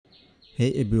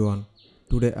Hey everyone,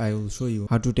 today I will show you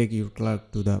how to take your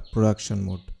Clerk to the production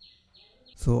mode.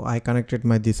 So I connected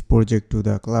this project to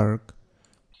the Clerk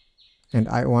and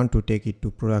I want to take it to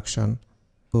production.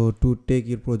 So to take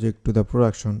your project to the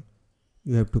production,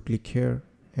 you have to click here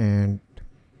and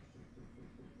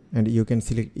you can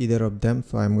select either of them.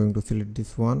 So I'm going to select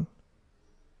this one.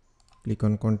 Click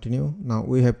on continue. Now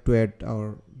we have to add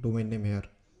our domain name here.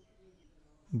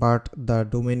 But the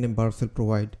domain name Barcel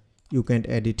provide, you can't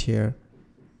add it here.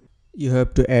 You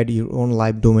have to add your own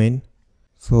live domain.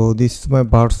 So this is my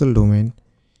Barcel domain.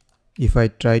 If I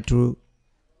try to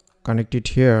connect it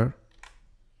here,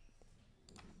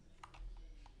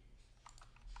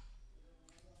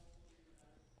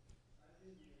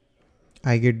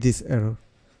 I get this error.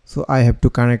 So I have to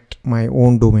connect my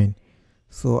own domain.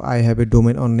 So I have a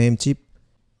domain on Namecheap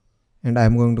and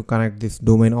I'm going to connect this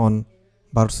domain on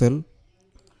Barcel.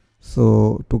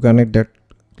 So to connect that,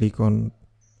 click on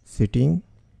setting,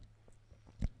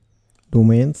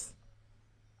 domains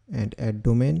and add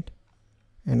domain,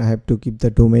 and I have to keep the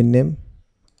domain name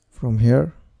from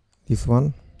here, this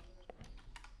one.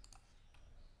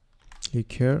 Click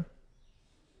here,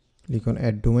 click on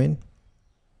add domain,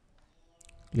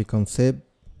 click on save.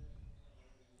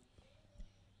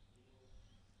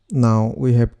 Now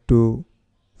we have to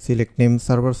select name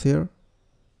servers here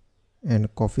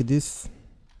and copy this,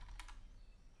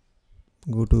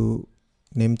 go to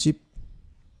Namecheap,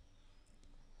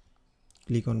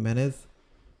 click on manage,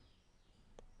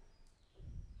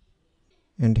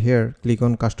 and here click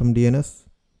on custom DNS,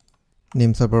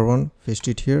 name server 1, paste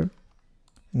it here.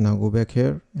 Now go back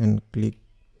here and click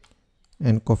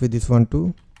and copy this one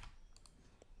too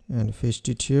and paste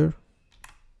it here,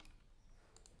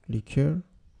 click here.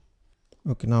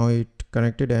 Okay, now it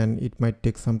connected and it might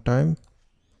take some time,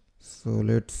 so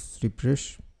let's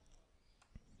refresh.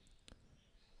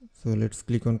 So let's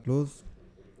click on close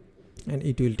and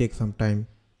it will take some time.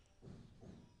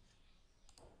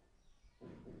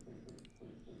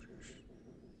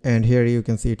 And here you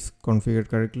can see it's configured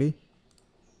correctly.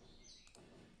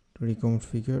 To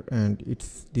reconfigure, and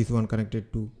it's this one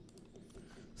connected too.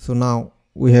 So now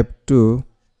we have to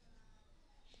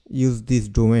use this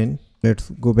domain.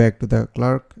 Let's go back to the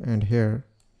Clerk, and here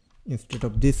instead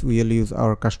of this we will use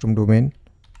our custom domain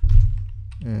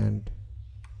and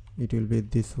it will be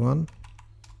this one.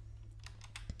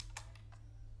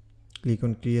 Click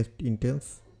on create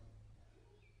instance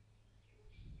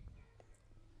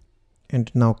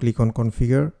and now click on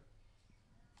configure.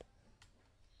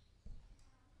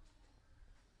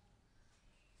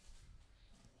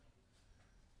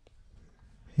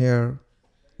 Here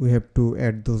we have to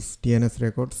add those DNS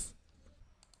records.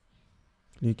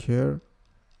 Click here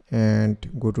and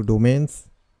go to domains.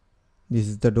 This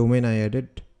is the domain I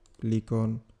added. Click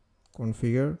on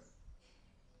configure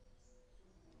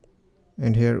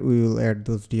and here we will add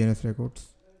those DNS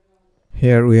records.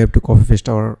 Here we have to copy paste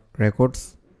our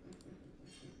records.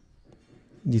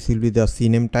 This will be the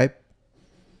CNAME type.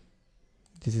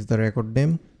 This is the record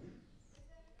name,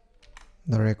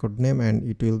 and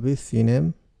it will be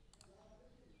CNAME.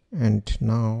 And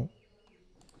now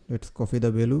let's copy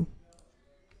the value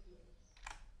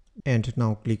and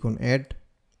now click on add.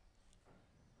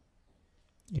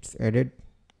 It's added.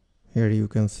 Here you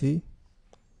can see.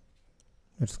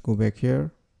 Let's go back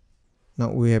here.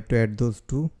 Now we have to add those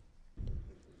two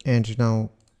and now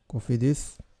copy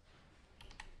this.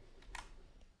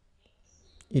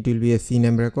 It will be a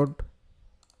CNAME record.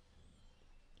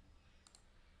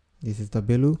 This is the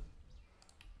value.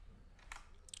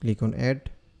 Click on add.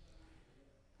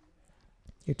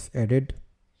 It's added.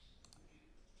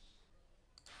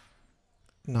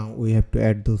 Now we have to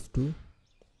add those two.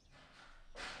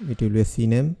 It will be a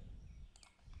CNAME.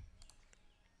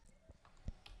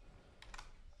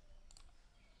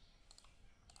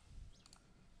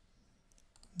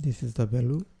 This is the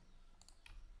value.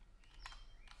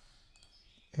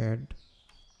 Add.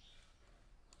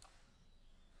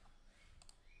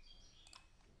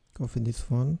 Copy this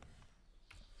one.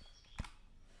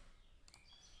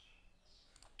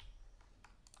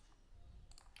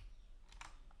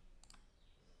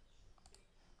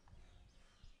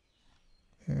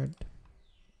 Add.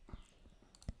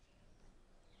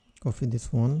 Copy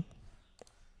this one.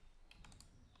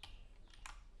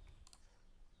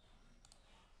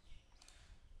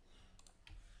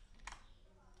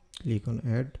 Click on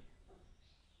add.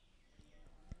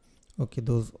 Okay,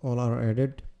 those all are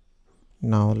added.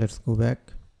 Now let's go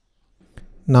back.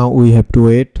 Now we have to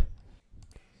wait.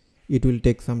 It will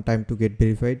take some time to get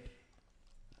verified,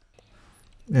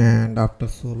 and after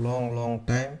so long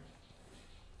time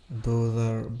those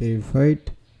are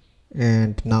verified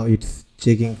and now it's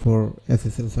checking for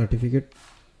SSL certificate.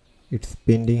 It's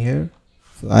pending here,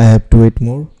 so I have to wait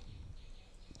more.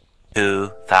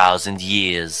 2,000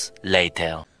 years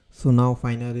later. So now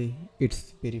finally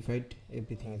it's verified,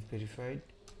 everything is verified.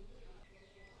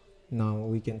 Now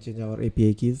we can change our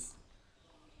API keys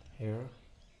here.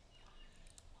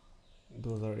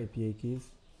 Those are API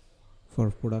keys for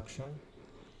production.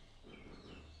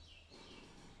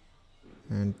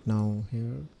 And now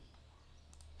here,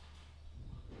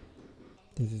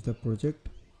 this is the project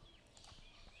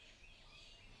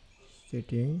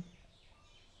setting,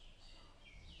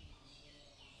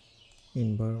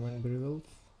 environment variables.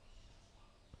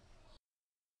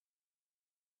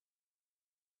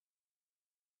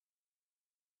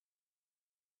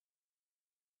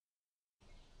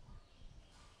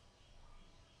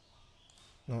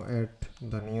 Now add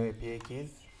the new API keys,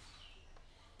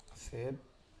 save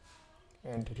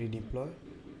and redeploy.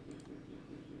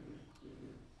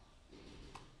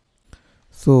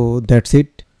 So that's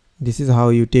it. This is how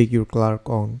you take your Clerk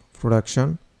on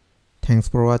production. Thanks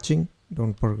for watching.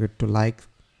 Don't forget to like,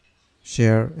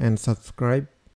 share and subscribe.